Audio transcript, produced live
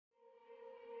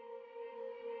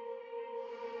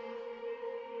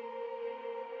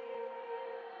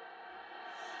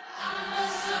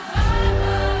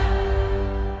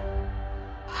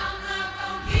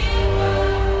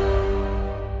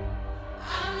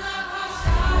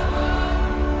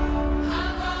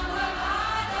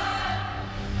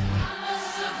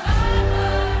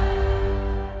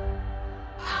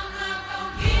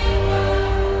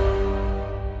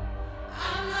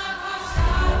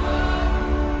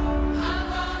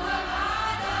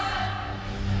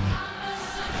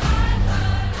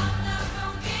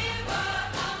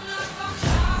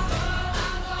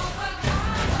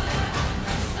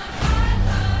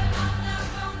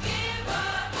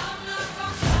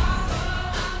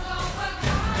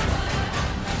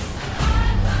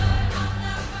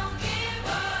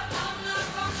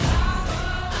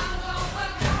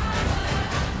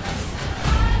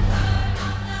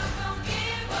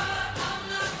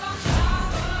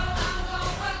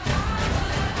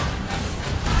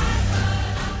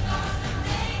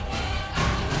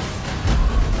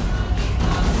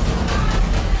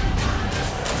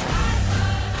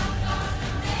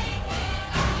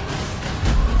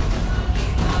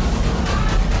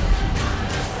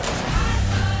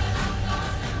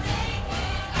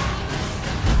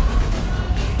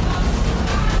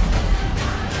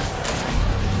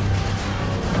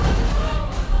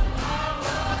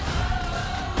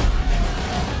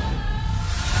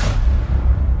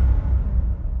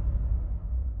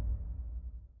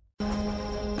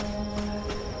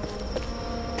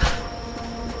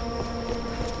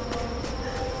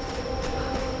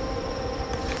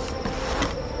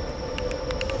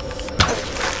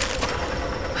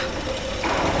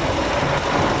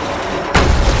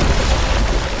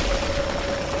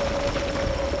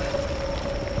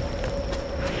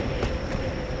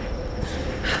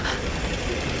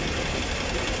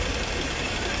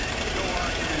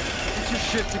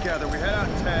shit together. We head out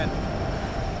 10.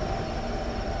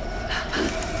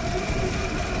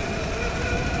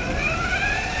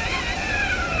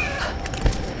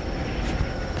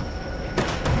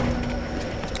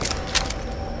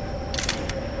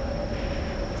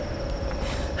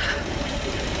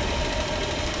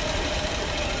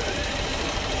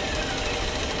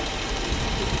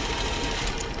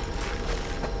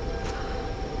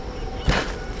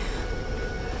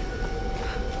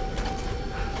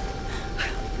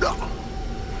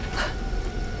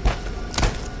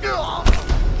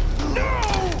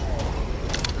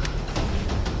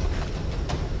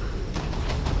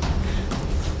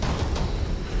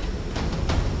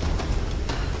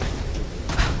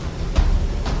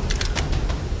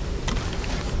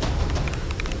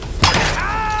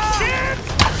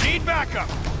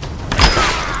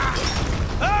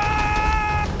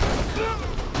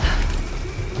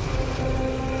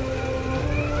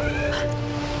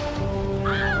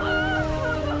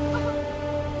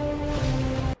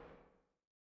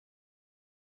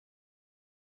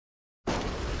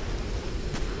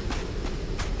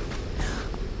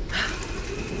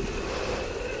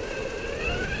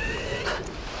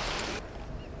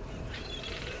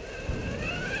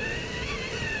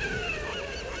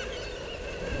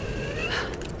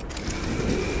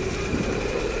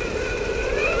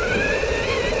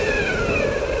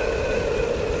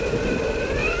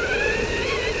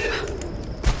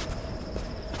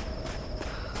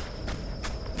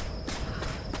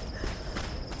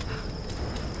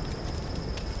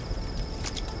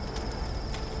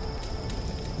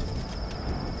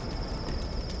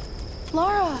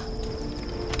 Lara!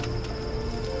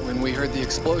 When we heard the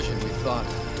explosion, we thought...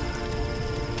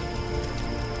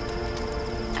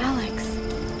 Alex.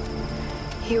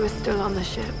 He was still on the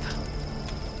ship.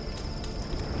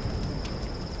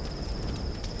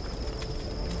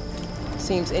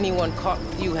 Seems anyone caught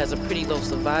with you has a pretty low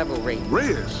survival rate.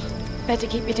 Reyes! Better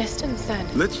keep your distance, then.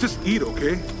 Let's just eat,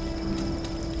 okay?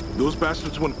 Those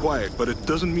bastards went quiet, but it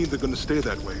doesn't mean they're gonna stay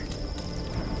that way.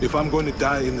 If I'm going to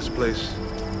die in this place,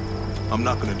 I'm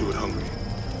not gonna do it hungry.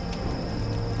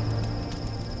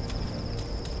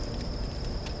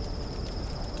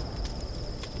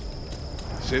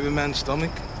 Save a man's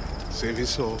stomach, save his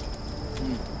soul.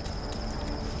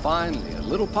 Finally, a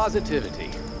little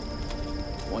positivity.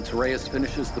 Once Reyes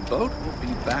finishes the boat, we'll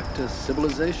be back to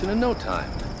civilization in no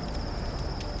time.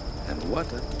 And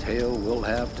what a tale we'll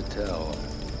have to tell.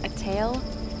 A tale?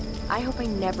 I hope I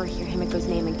never hear Himiko's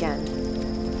name again.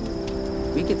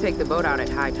 We can take the boat out at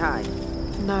high tide.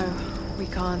 No, we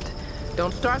can't.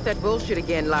 Don't start that bullshit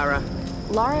again, Lara.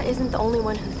 Lara isn't the only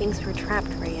one who thinks we're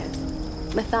trapped, Reyes.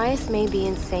 Matthias may be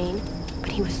insane, but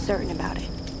he was certain about it.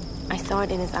 I saw it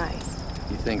in his eyes.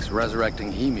 He thinks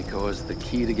resurrecting Himiko is the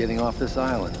key to getting off this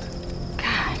island.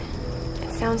 God,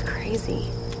 it sounds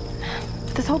crazy.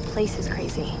 This whole place is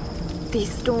crazy.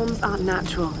 These storms aren't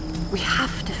natural. We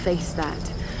have to face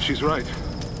that. She's right.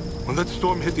 When that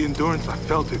storm hit the Endurance, I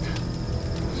felt it.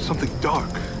 Something dark,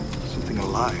 something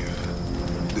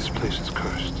alive. This place is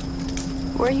cursed.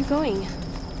 Where are you going?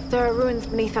 There are ruins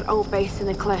beneath that old base in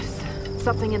the cliffs.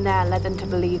 Something in there led them to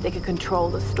believe they could control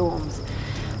the storms.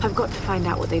 I've got to find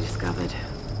out what they discovered.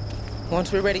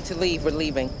 Once we're ready to leave, we're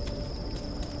leaving.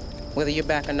 Whether you're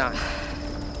back or not.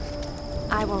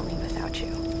 I won't leave without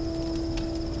you.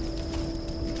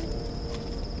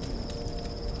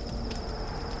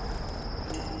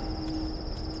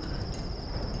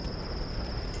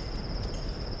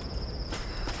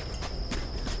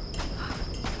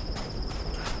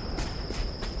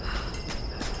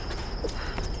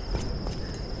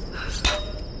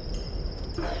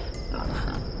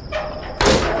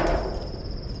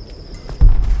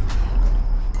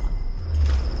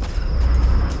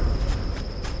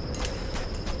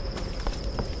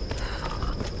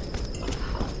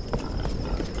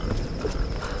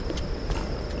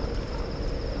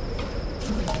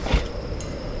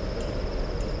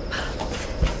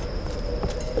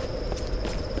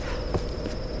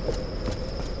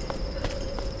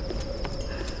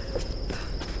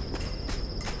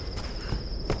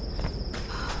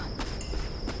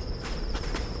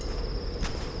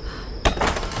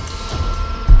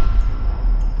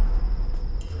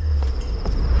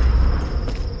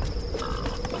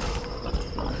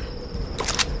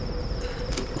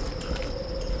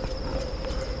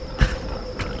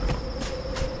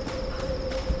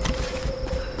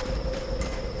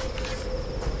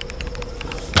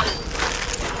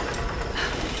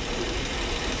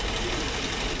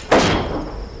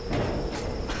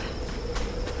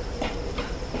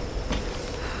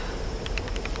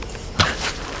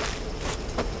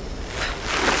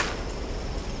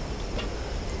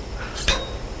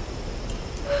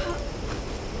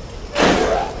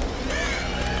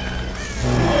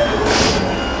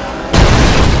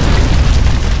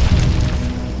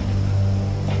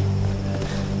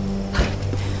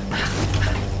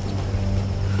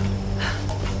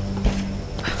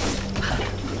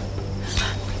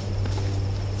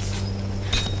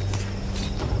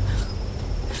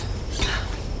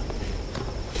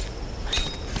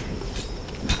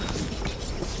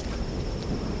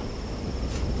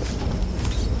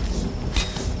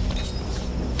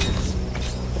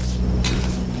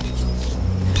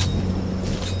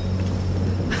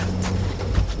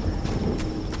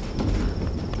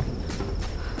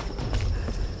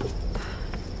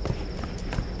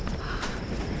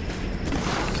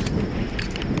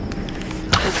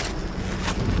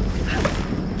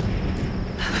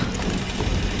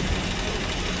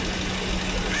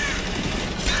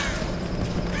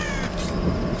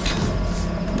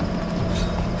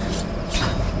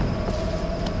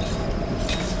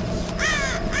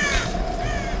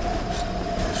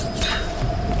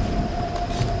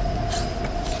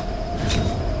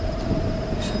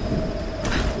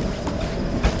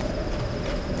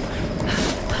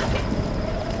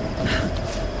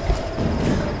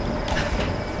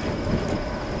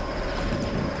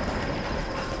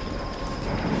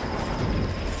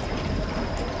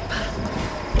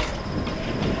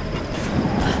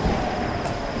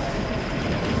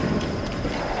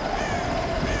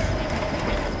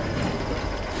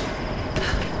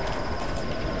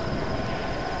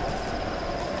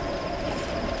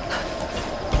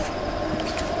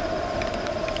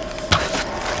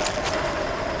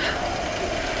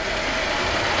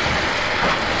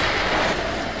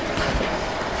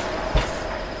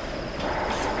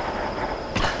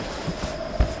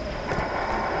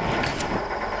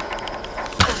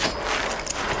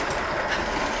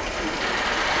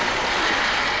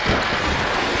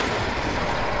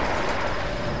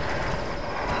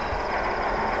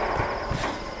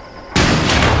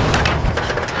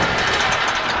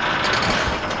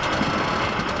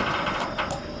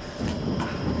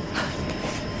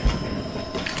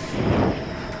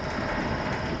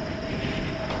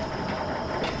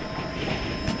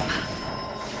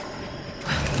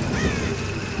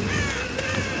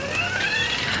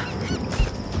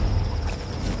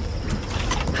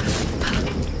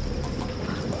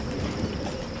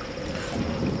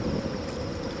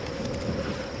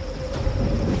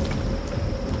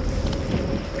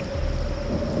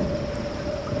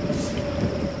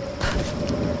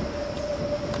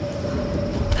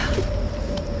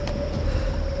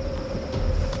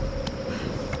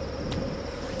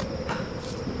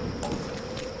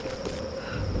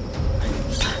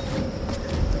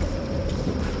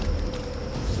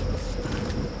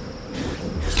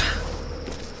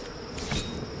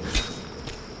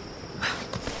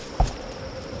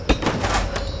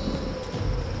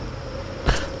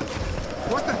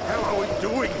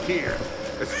 here?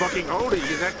 There's fucking Oni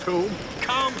in that tomb.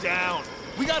 Calm down.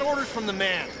 We got orders from the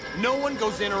man. No one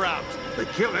goes in or out. They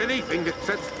kill anything that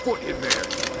sets foot in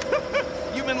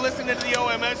there. You been listening to the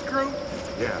OMS crew?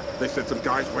 Yeah, they said some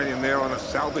guys went in there on a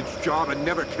salvage job and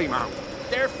never came out.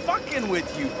 They're fucking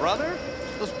with you, brother.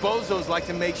 Those bozos like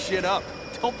to make shit up.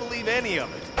 Don't believe any of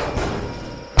it.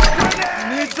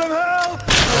 Need some help?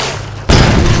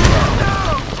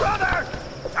 No, brother!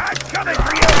 I'm coming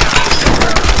for you!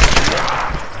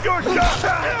 You're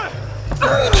shot!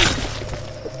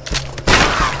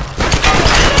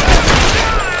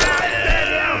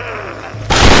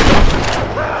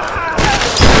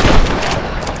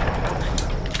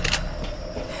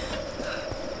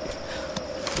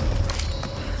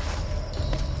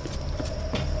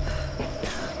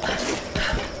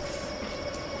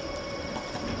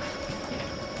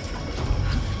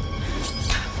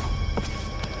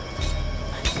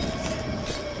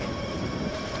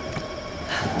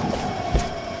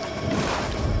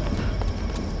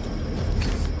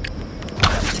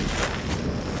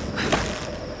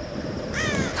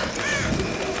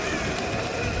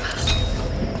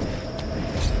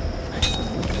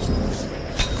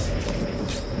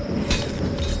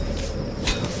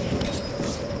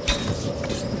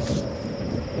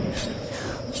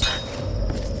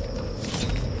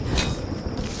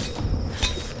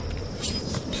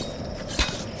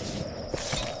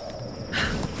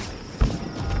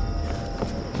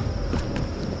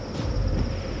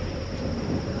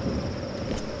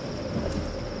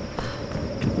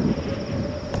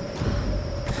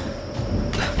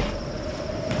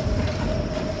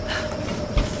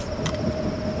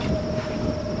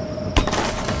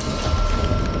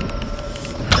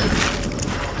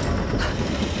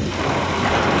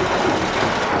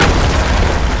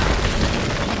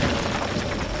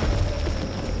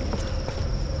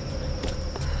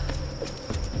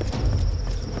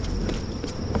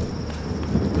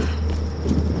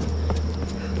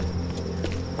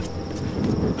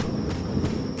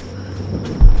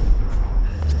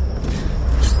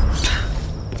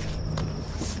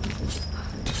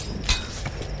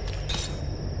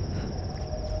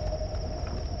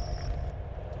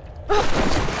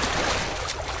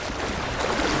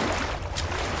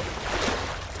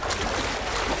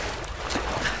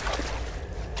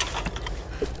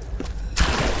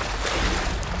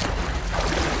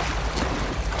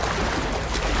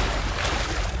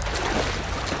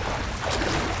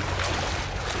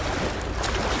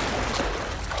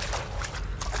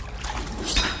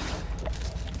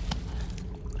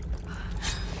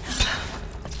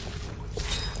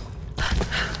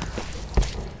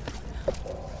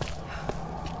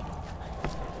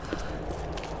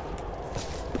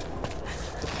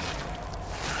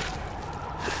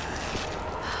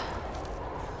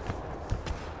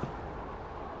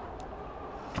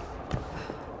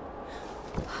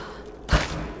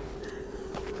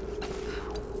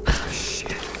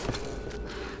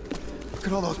 Look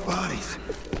at all those bodies.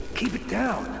 Keep it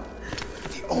down.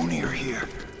 The Oni are here.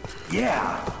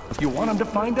 Yeah. You want them to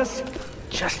find us?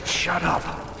 Just shut up.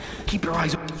 Keep your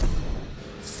eyes open.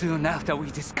 Soon after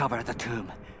we discovered the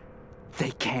tomb,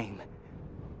 they came.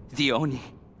 The Oni.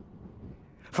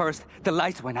 First, the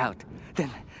lights went out.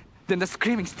 Then the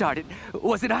screaming started.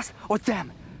 Was it us or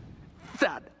them?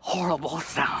 That horrible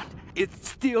sound. It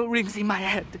still rings in my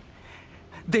head.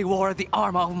 They wore the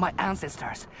armor of my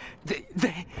ancestors.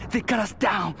 They cut us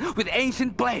down with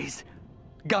ancient blades.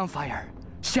 Gunfire,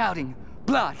 shouting,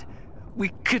 blood. We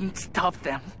couldn't stop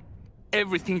them.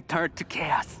 Everything turned to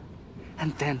chaos.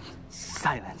 And then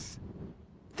silence.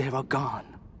 They were gone.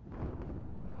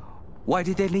 Why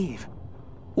did they leave?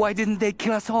 Why didn't they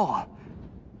kill us all?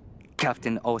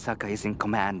 Captain Osaka is in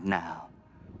command now.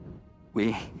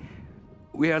 We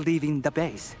are leaving the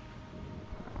base,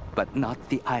 but not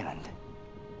the island.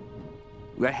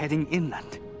 We're heading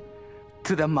inland,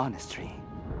 to the monastery.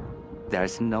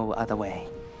 There's no other way.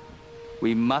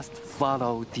 We must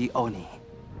follow the Oni.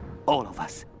 All of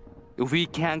us. If we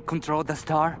can't control the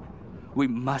star, we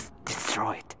must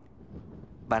destroy it.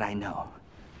 But I know.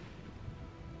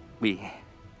 We're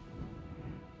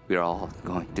all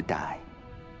going to die.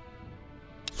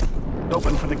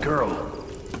 Open for the girl.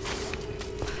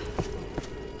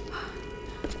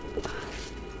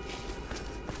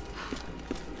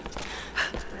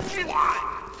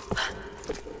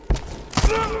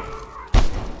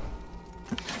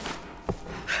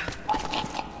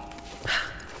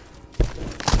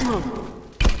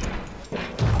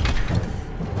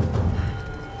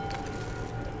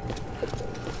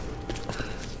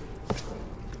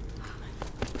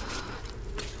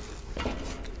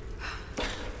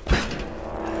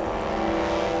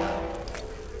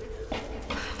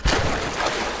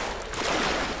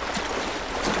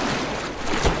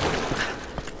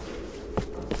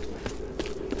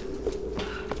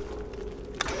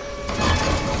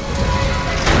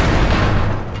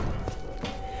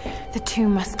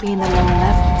 tomb must be in the lower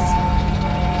levels.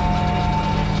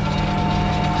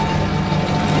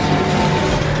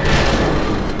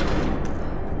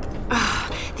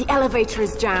 The elevator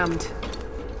is jammed.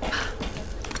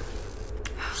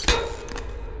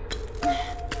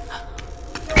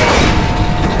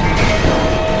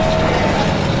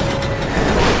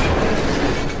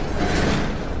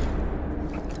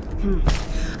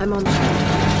 I'm on track.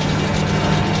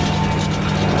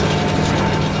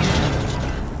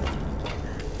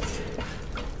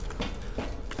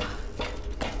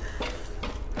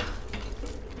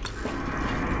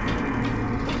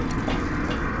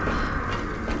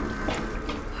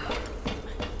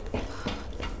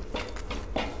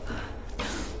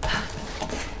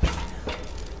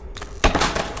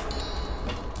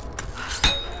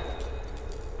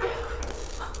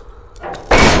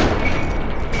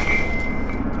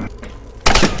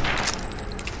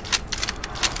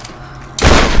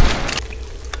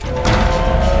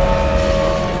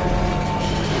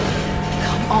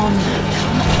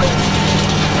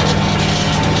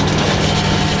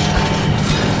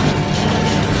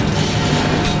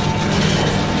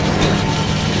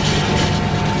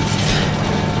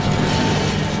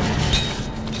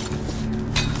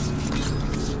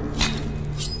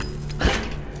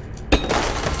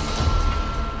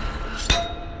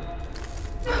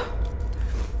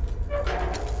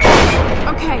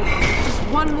 Okay, just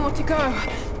one more to go.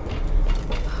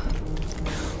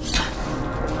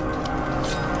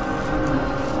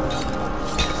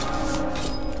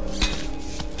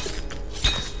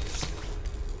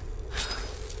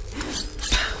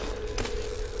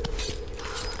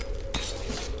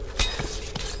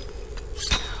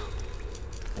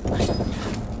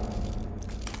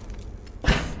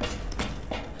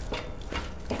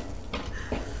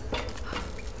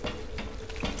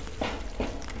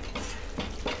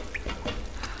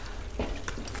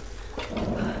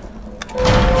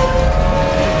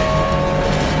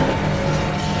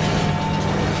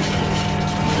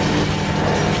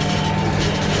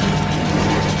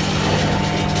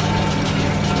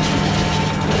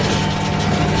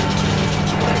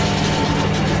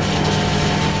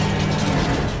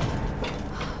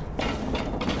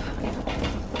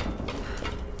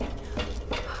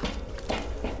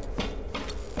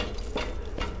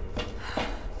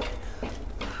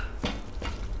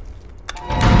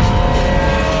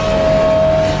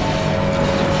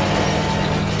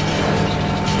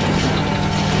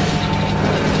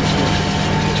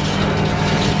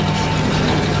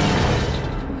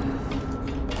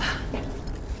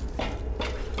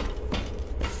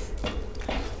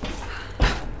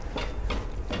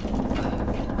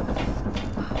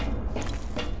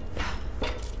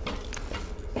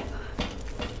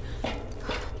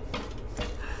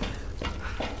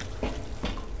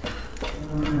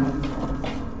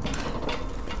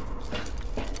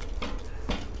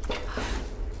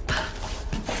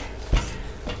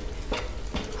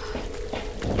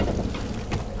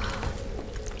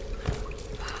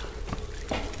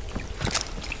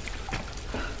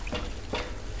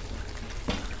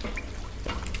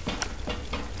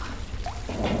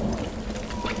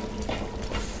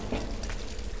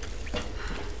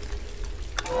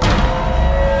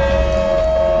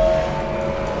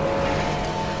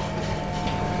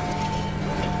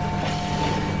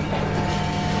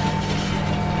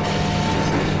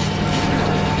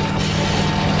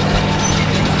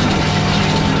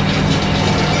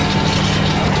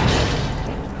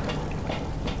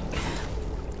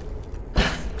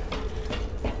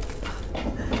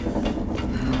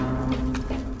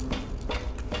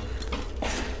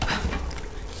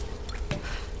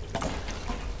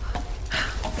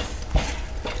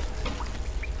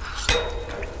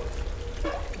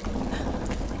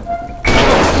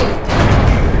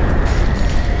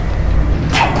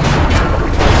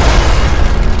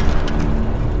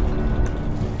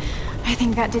 I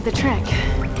think that did the trick.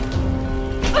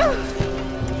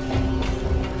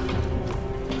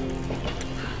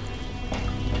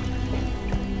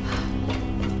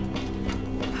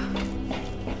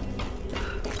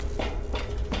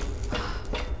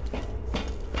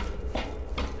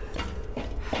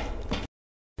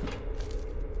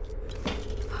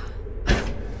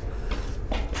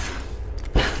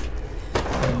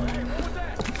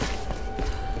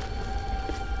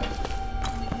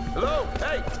 Hello?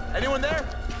 Hey! Anyone there?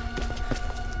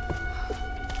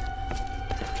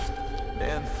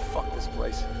 Man, fuck this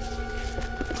place.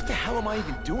 What the hell am I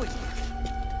even doing here?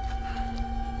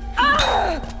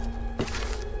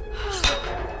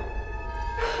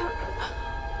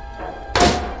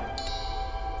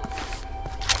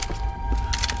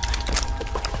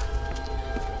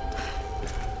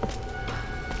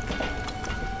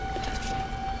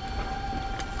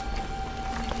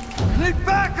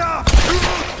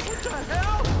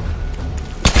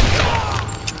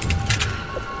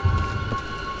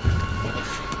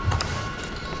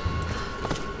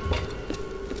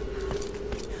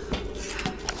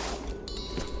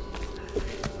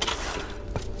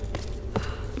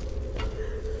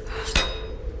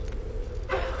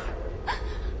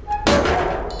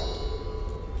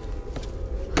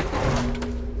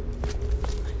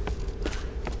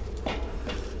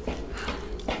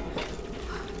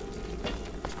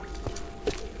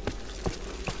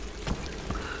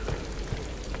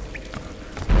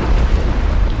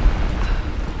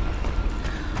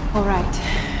 All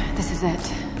right, this is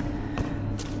it.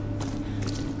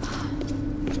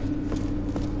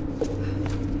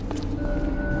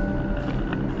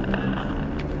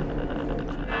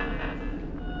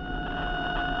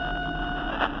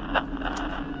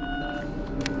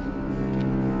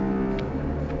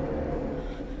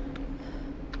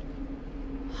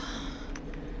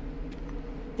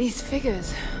 These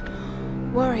figures,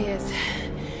 warriors,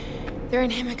 they're in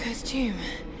Himiko's tomb.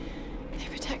 They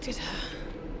protected her.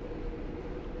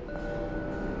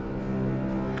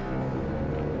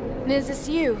 And is this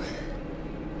you?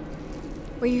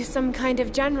 Were you some kind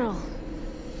of general?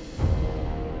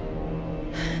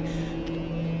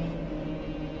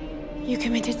 You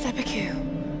committed seppuku.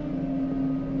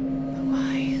 But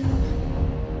why?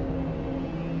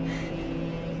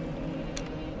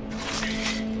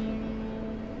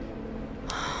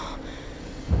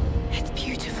 It's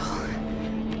beautiful.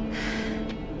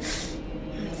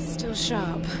 It's still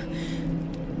sharp.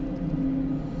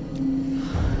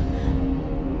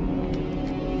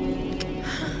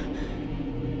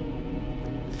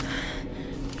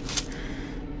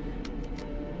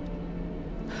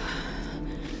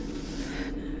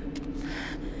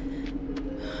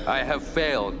 I have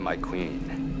failed, my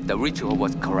queen. The ritual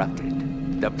was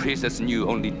corrupted. The priestess knew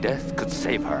only death could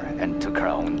save her and took her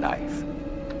own life.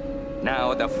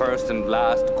 Now the first and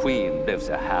last queen lives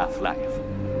a half-life,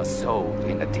 a soul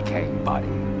in a decaying body.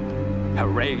 Her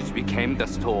rage became the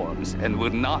storms and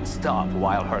will not stop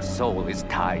while her soul is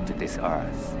tied to this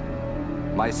earth.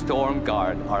 My storm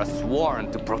guard are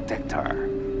sworn to protect her.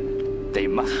 They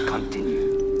must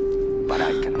continue, but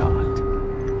I cannot.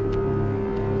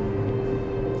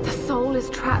 The soul is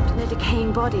trapped in a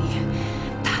decaying body.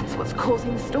 That's what's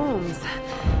causing the storms.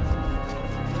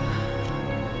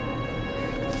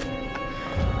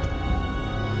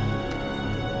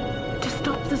 To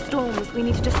stop the storms, we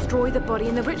need to destroy the body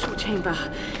in the ritual chamber.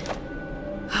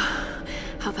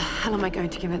 How the hell am I going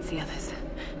to convince the others?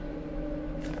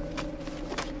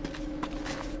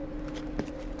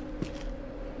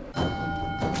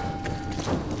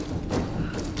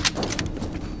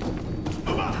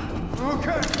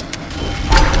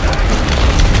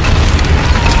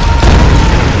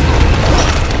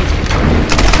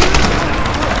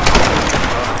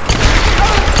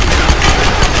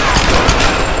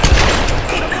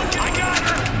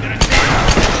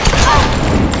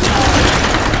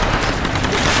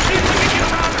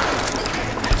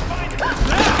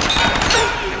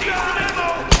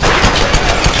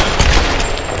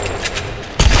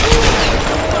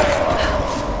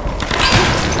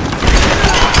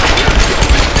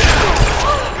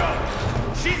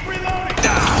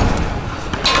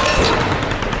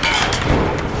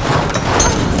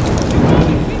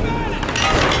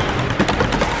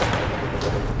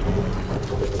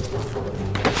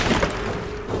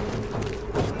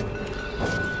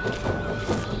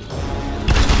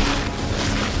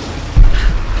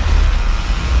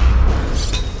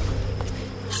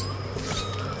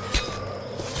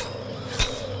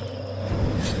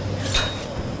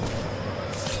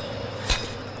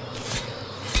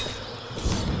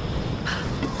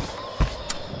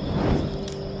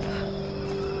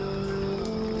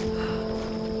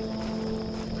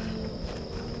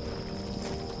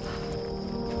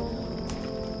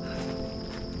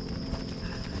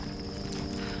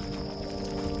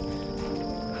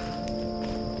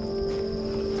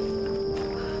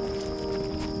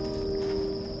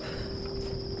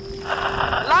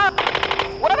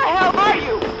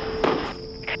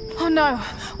 No!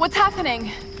 What's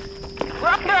happening? We're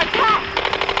under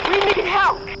attack! We need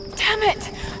help! Damn it!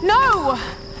 No!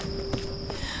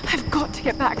 I've got to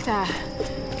get back there.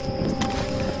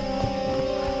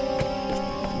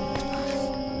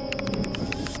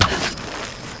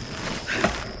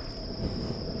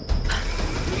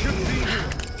 Shouldn't be here.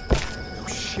 Oh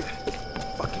shit.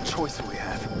 Fucking choice we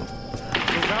have.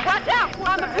 Watch out! We're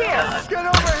on the pier! Get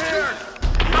over here!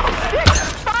 Oh shit!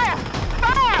 Fire!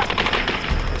 Fire!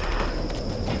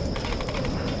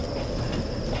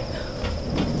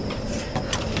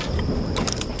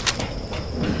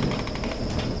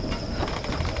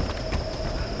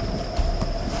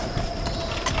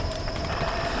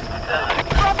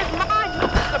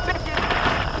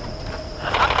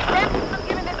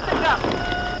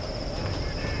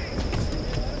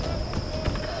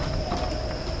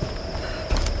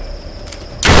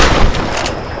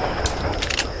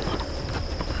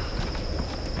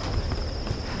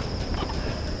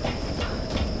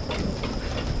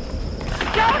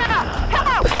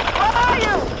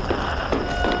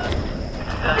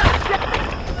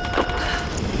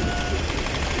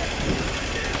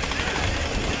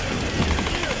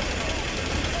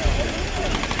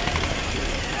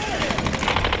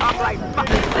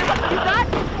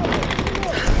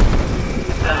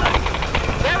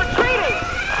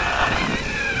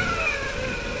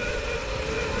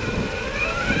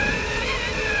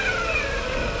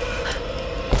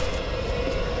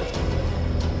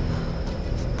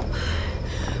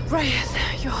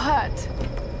 hurt.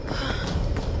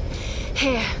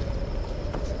 Here.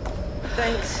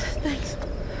 Thanks.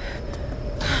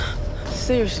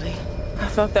 Seriously, I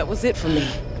thought that was it for me.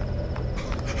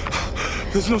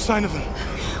 There's no sign of them.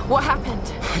 What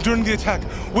happened? During the attack,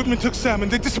 Whitman took Sam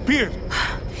and they disappeared.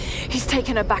 He's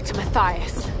taken her back to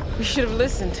Matthias. We should have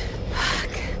listened.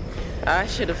 I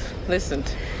should have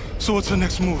listened. So what's our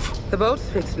next move? The boat's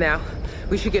fixed now.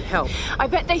 We should get help. I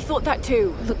bet they thought that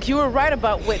too. Look, you were right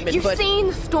about Whitman, You've but... seen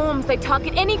the storms. They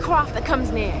target any craft that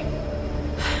comes near.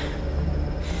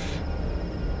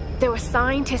 There were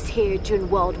scientists here during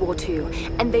World War II,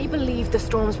 and they believed the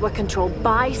storms were controlled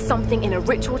by something in a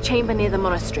ritual chamber near the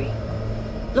monastery.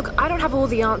 Look, I don't have all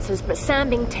the answers, but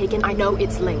Sam being taken, I know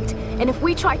it's linked. And if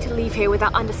we try to leave here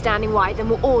without understanding why, then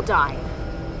we'll all die.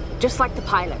 Just like the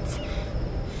pilots.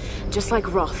 Just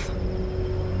like Roth.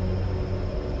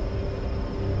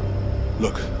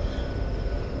 Look.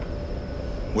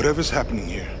 Whatever's happening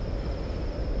here,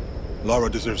 Lara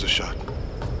deserves a shot.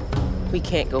 We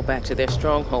can't go back to their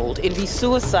stronghold. It'd be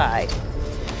suicide.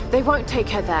 They won't take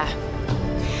her there.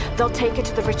 They'll take her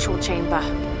to the ritual chamber.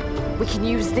 We can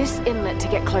use this inlet to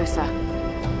get closer.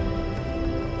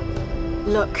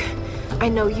 Look, I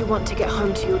know you want to get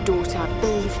home to your daughter.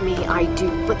 Believe me, I do.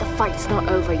 But the fight's not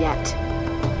over yet.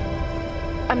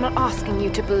 I'm not asking you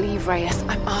to believe, Reyes.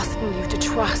 I'm asking you to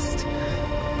trust.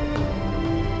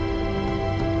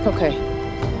 Okay.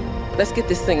 Let's get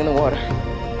this thing in the water.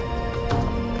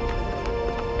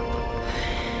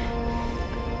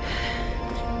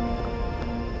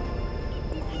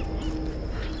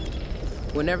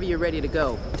 Whenever you're ready to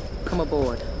go, come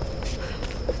aboard.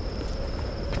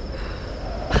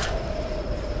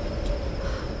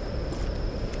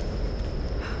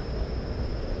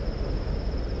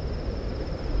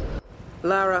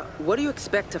 Lara, what do you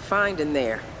expect to find in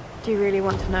there? Do you really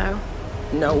want to know?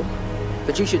 No,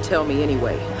 but you should tell me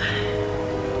anyway.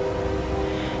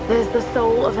 There's the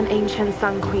soul of an ancient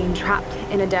Sun Queen trapped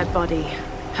in a dead body.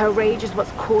 Her rage is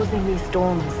what's causing these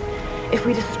storms. If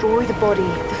we destroy the body,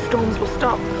 the storms will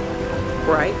stop.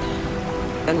 Right.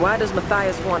 And why does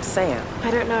Matthias want Sam?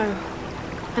 I don't know.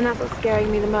 And that's what's scaring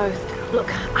me the most.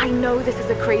 Look, I know this is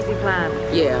a crazy plan.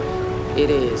 Yeah, it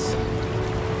is.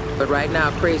 But right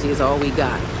now, crazy is all we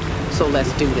got. So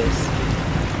let's do this.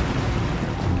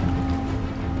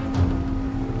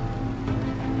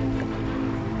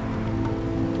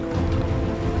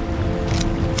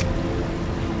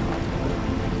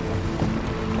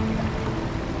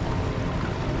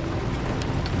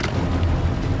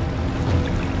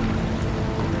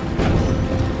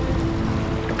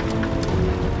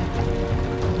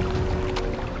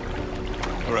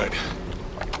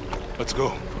 Let's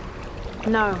go.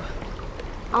 No.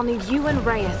 I'll need you and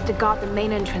Reyes to guard the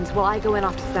main entrance while I go in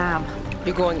after Sam.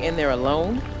 You're going in there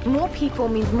alone? More people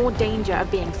means more danger of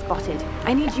being spotted.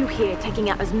 I need you here taking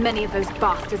out as many of those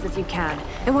bastards as you can.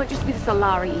 It won't just be the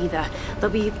Solari either. There'll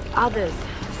be others.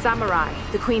 Samurai,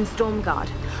 the Queen's Storm Guard.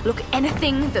 Look,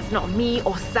 anything that's not me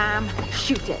or Sam,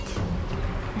 shoot it.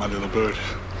 My little bird.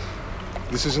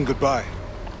 This isn't goodbye.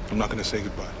 I'm not gonna say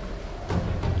goodbye.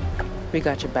 We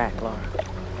got your back, Lara.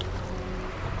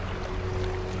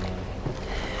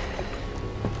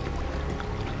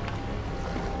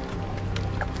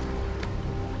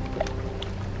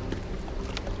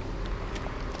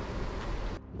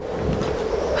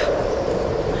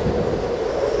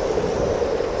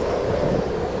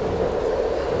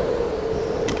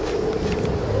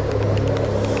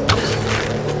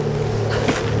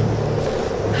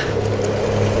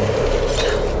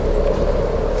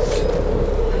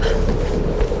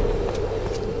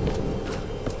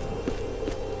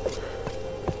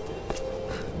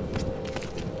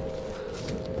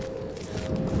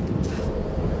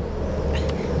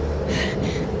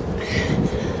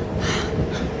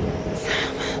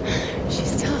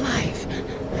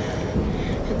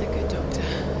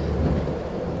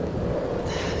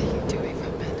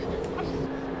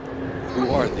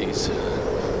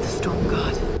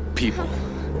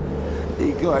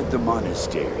 The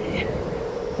monastery.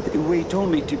 They wait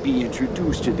only to be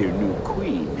introduced to their new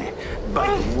queen by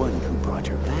the one who brought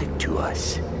her back to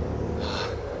us.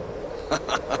 Of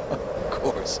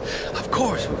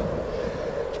course.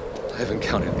 I've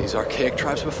encountered these archaic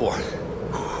tribes before.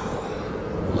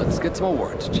 Let's get some more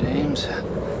words, James.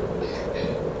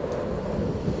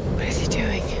 What is he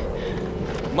doing?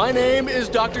 My name is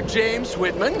Dr. James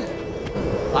Whitman.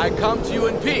 I come to you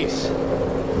in peace.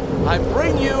 I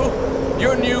bring you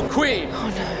your new queen. Oh,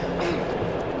 no.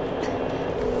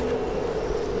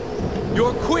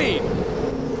 Your queen.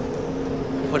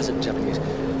 What is it in Japanese?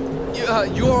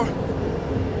 Your...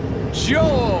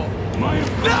 Jo... My...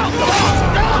 No!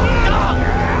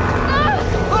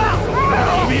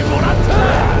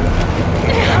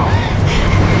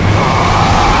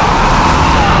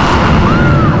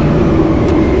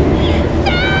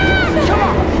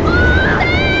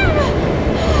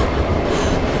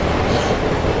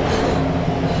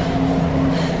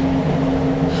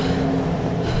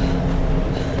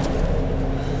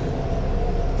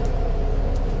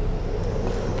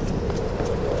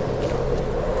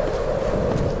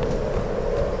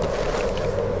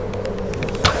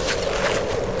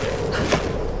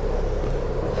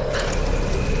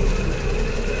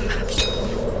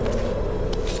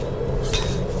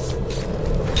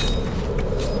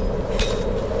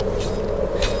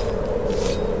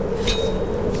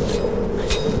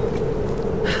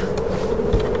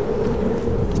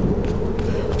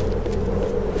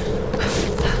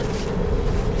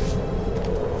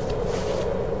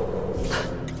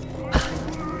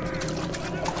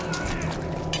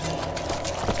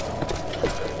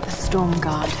 Storm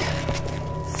Guard.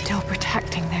 Still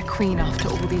protecting their queen after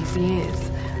all these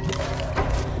years.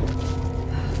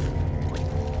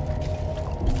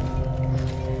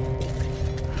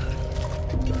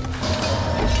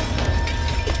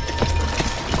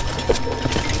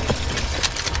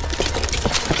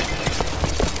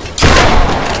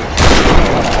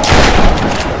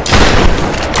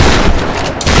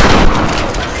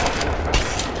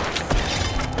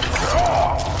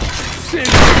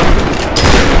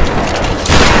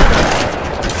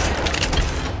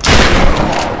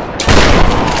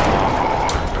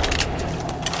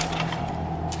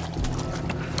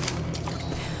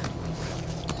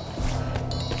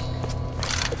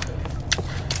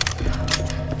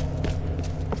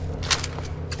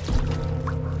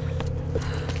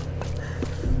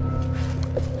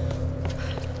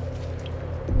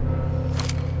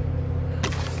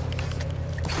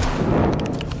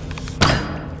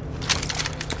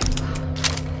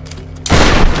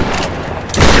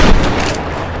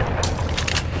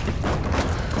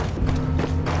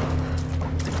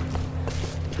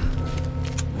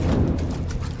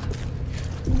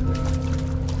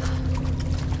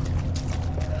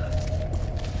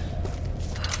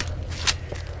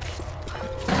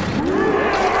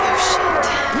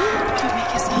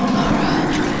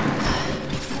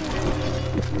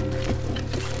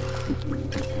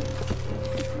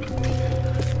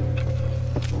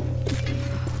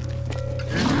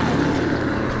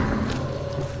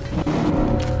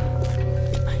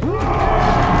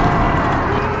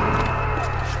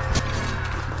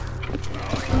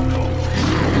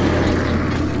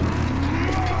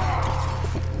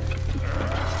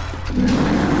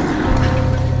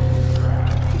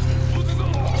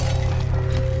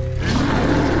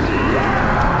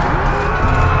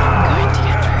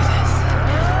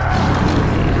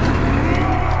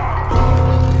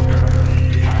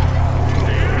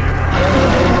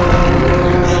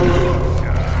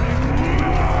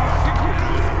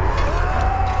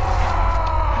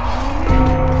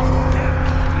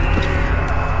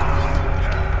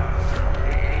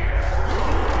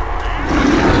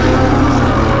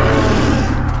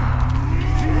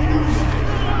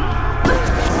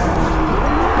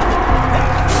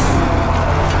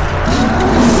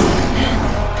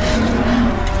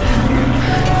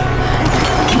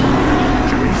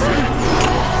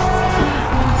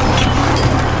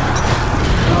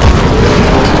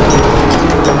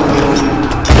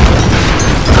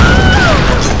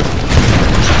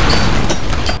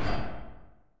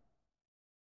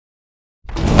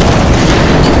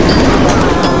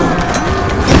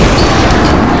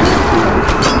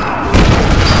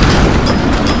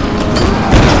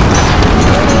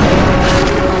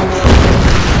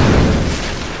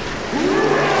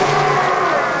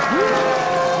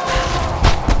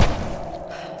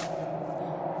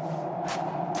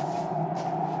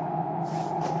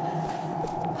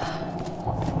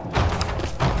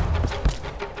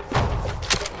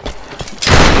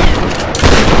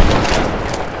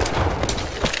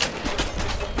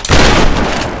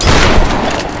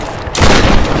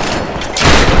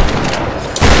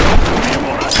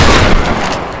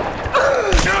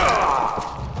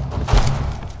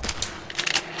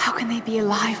 Be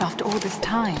alive after all this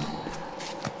time.